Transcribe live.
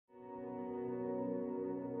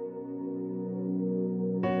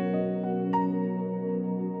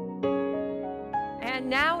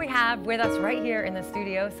now we have with us right here in the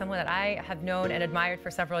studio someone that I have known and admired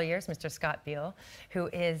for several years, Mr. Scott Beale, who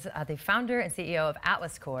is the founder and CEO of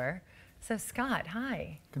Atlas Corps. So Scott,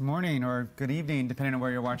 hi. Good morning or good evening, depending on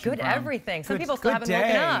where you're watching from. Good everything. Some people still haven't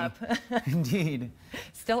woken up. Indeed.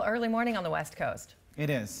 Still early morning on the West Coast. It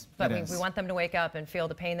is. But we want them to wake up and feel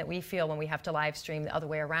the pain that we feel when we have to live stream the other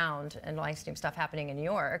way around and live stream stuff happening in New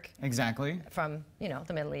York. Exactly. From, you know,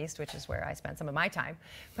 the Middle East, which is where I spend some of my time.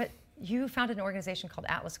 But you founded an organization called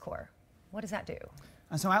Atlas Corps. What does that do?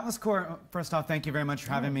 So Atlas Corps, first off, thank you very much for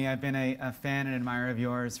having me. I've been a fan and admirer of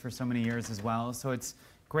yours for so many years as well. So it's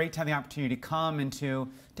great to have the opportunity to come and to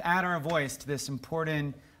add our voice to this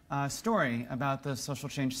important story about the social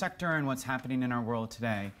change sector and what's happening in our world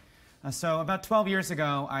today. So about 12 years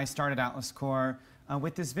ago, I started Atlas Corps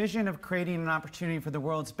with this vision of creating an opportunity for the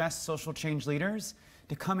world's best social change leaders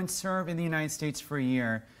to come and serve in the United States for a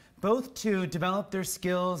year, both to develop their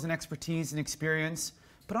skills and expertise and experience,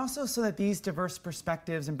 but also so that these diverse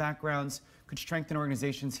perspectives and backgrounds could strengthen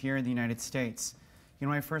organizations here in the United States. You know,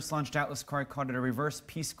 when I first launched Atlas Corps, I called it a reverse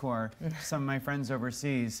Peace Corps to some of my friends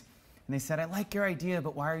overseas. And they said, I like your idea,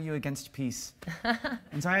 but why are you against peace?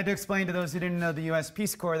 And so I had to explain to those who didn't know the U.S.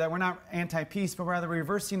 Peace Corps that we're not anti-peace, but rather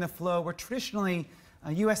reversing the flow where traditionally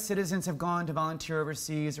U.S. citizens have gone to volunteer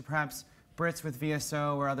overseas, or perhaps Brits with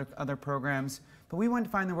VSO or other programs. But we want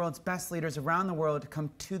to find the world's best leaders around the world to come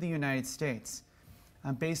to the United States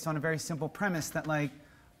based on a very simple premise that, like,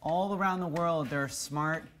 all around the world, there are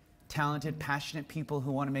smart, talented, passionate people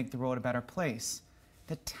who want to make the world a better place.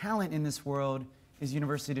 The talent in this world is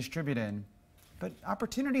universally distributed, but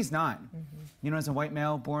opportunity is not. You know, as a white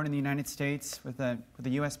male born in the United States with a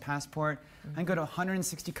U.S. passport, I can go to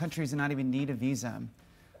 160 countries and not even need a visa.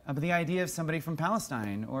 But the idea of somebody from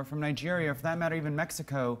Palestine or from Nigeria, or for that matter even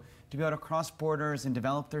Mexico, to be able to cross borders and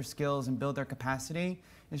develop their skills and build their capacity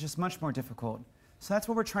is just much more difficult. So that's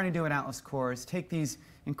what we're trying to do at Atlas Corps, is take these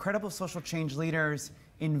incredible social change leaders,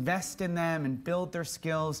 invest in them and build their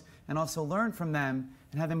skills, and also learn from them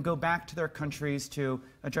and have them go back to their countries to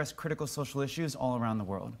address critical social issues all around the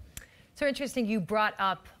world. So interesting, you brought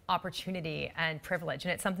up opportunity and privilege,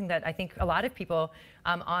 and it's something that I think a lot of people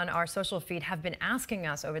on our social feed have been asking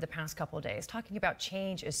us over the past couple of days. Talking about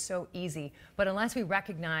change is so easy, but unless we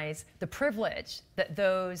recognize the privilege that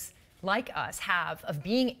those like us have of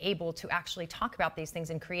being able to actually talk about these things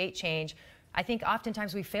and create change, I think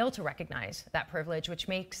oftentimes we fail to recognize that privilege, which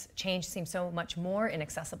makes change seem so much more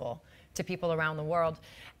inaccessible to people around the world.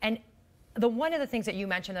 And one of the things that you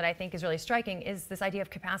mentioned that I think is really striking is this idea of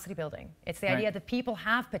capacity building. It's the idea that people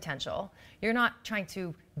have potential. You're not trying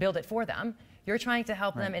to build it for them. You're trying to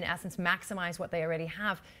help them, in essence, maximize what they already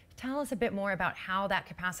have. Tell us a bit more about how that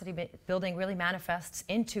capacity building really manifests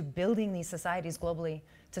into building these societies globally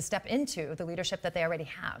to step into the leadership that they already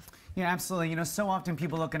have. Yeah, absolutely. You know, so often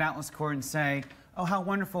people look at Atlas Corps and say, oh, how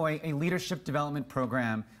wonderful, a leadership development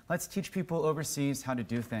program. Let's teach people overseas how to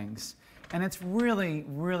do things. And it's really,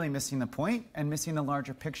 really missing the point and missing the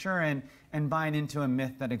larger picture and buying into a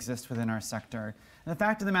myth that exists within our sector. And the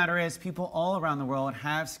fact of the matter is people all around the world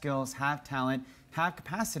have skills, have talent, have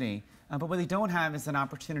capacity, but what they don't have is an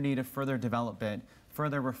opportunity to further develop it,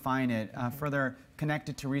 further refine it, further connect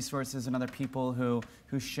it to resources and other people who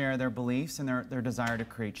share their beliefs and their desire to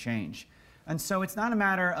create change. And so it's not a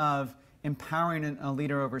matter of empowering a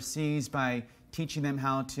leader overseas by teaching them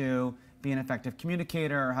how to be an effective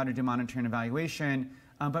communicator or how to do monitoring and evaluation,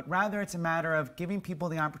 but rather it's a matter of giving people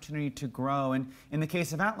the opportunity to grow. And in the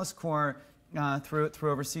case of Atlas Corps, through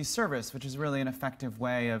overseas service, which is really an effective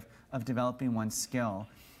way of developing one's skill.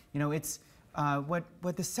 You know, it's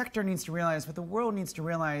what the sector needs to realize, what the world needs to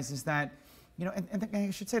realize is that, you know, and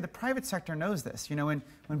I should say the private sector knows this. You know,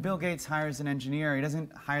 when Bill Gates hires an engineer, he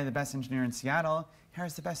doesn't hire the best engineer in Seattle, he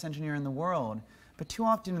hires the best engineer in the world. But too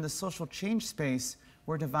often in the social change space,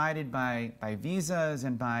 we're divided by visas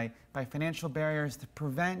and by financial barriers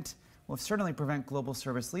that will certainly prevent global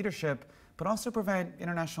service leadership, but also prevent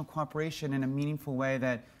international cooperation in a meaningful way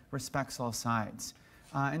that respects all sides.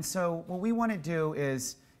 And so what we want to do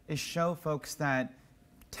is show folks that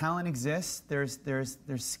talent exists, there's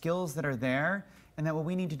skills that are there, and that what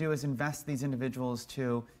we need to do is invest these individuals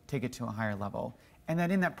to take it to a higher level. And that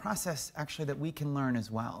in that process, actually, that we can learn as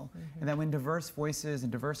well. And that when diverse voices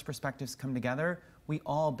and diverse perspectives come together, we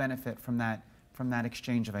all benefit from that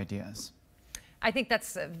exchange of ideas. I think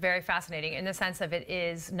that's very fascinating in the sense of it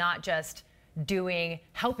is not just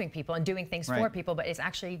helping people and doing things for people, but is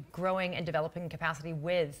actually growing and developing capacity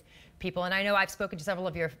with people. And I know I've spoken to several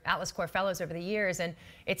of your Atlas Core fellows over the years, and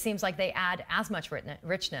it seems like they add as much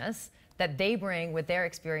richness that they bring with their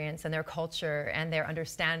experience and their culture and their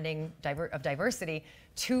understanding of diversity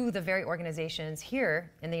to the very organizations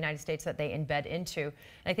here in the United States that they embed into. And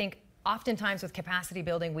I think oftentimes with capacity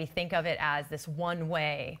building, we think of it as this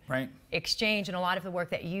one-way exchange, and a lot of the work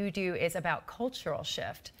that you do is about cultural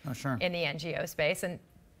shift in the NGO space. And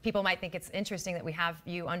people might think it's interesting that we have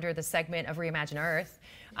you under the segment of Reimagine Earth.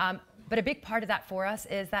 But a big part of that for us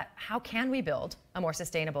is that how can we build a more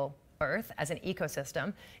sustainable Earth as an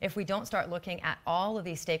ecosystem if we don't start looking at all of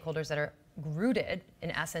these stakeholders that are rooted, in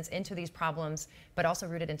essence, into these problems, but also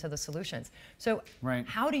rooted into the solutions. So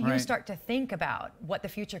how do you start to think about what the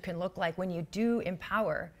future can look like when you do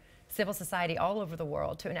empower civil society all over the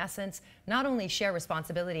world to, in essence, not only share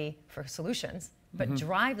responsibility for solutions, but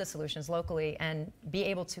drive the solutions locally and be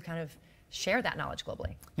able to kind of share that knowledge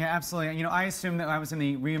globally? Yeah, absolutely. You know, I assumed that I was in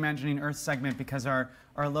the Reimagining Earth segment because our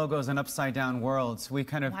logo is an upside-down world. So we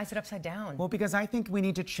kind of... Why is it upside down? Well, because I think we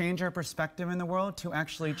need to change our perspective in the world to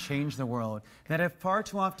actually change the world. That if far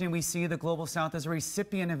too often we see the Global South as a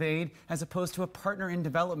recipient of aid as opposed to a partner in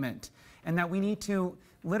development, and that we need to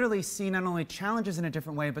literally see not only challenges in a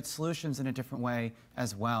different way, but solutions in a different way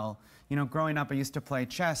as well. You know, growing up, I used to play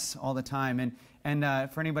chess all the time,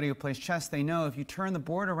 and for anybody who plays chess, they know if you turn the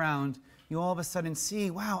board around, you all of a sudden see,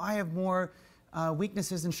 wow, I have more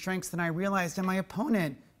weaknesses and strengths than I realized, and my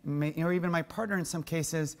opponent, or even my partner in some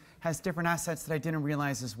cases, has different assets that I didn't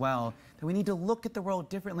realize as well. That we need to look at the world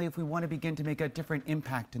differently if we want to begin to make a different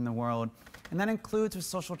impact in the world. And that includes with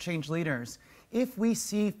social change leaders. If we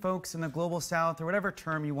see folks in the Global South, or whatever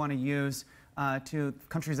term you want to use, to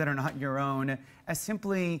countries that are not your own, as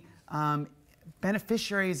simply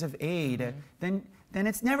beneficiaries of aid, then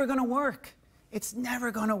it's never going to work. It's never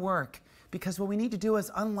going to work. Because what we need to do is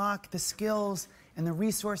unlock the skills and the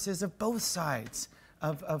resources of both sides,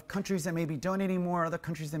 of countries that may be donating more, other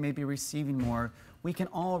countries that may be receiving more. We can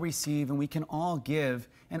all receive and we can all give,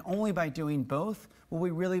 and only by doing both will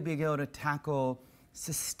we really be able to tackle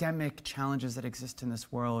systemic challenges that exist in this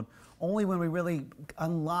world. Only when we really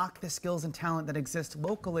unlock the skills and talent that exist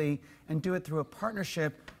locally and do it through a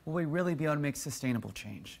partnership will we really be able to make sustainable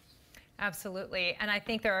change. Absolutely. And I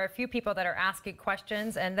think there are a few people that are asking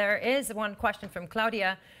questions. And there is one question from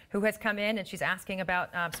Claudia who has come in, and she's asking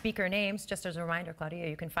about speaker names. Just as a reminder, Claudia,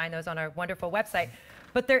 you can find those on our wonderful website.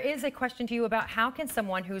 But there is a question to you about how can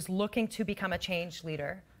someone who's looking to become a change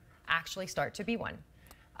leader actually start to be one?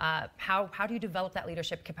 How do you develop that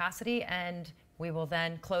leadership capacity? And we will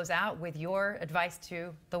then close out with your advice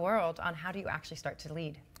to the world on how do you actually start to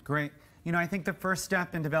lead. Great. You know, I think the first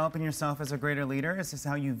step in developing yourself as a greater leader is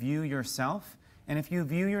how you view yourself. And if you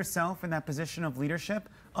view yourself in that position of leadership,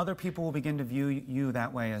 other people will begin to view you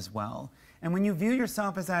that way as well. And when you view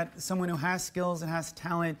yourself as someone who has skills and has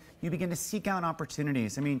talent, you begin to seek out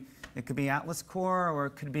opportunities. I mean, it could be Atlas Core, or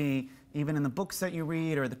it could be even in the books that you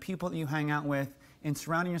read or the people that you hang out with, and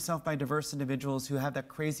surrounding yourself by diverse individuals who have that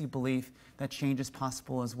crazy belief that change is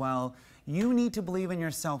possible as well. You need to believe in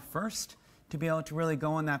yourself first to be able to really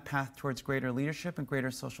go on that path towards greater leadership and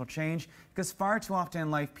greater social change, because far too often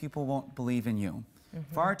in life, people won't believe in you.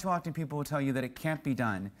 Far too often, people will tell you that it can't be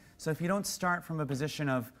done. So if you don't start from a position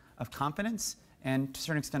of confidence and to a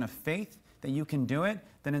certain extent of faith that you can do it,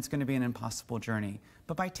 then it's going to be an impossible journey.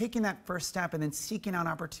 But by taking that first step and then seeking out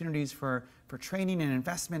opportunities for training and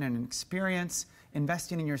investment and experience,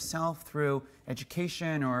 investing in yourself through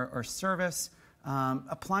education or service,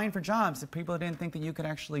 applying for jobs that people didn't think that you could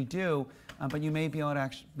actually do, but you may be able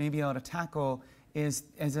to tackle, is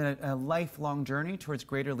a lifelong journey towards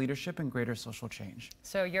greater leadership and greater social change.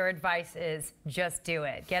 So your advice is just do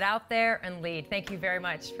it. Get out there and lead. Thank you very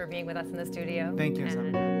much for being with us in the studio. Thank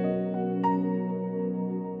you.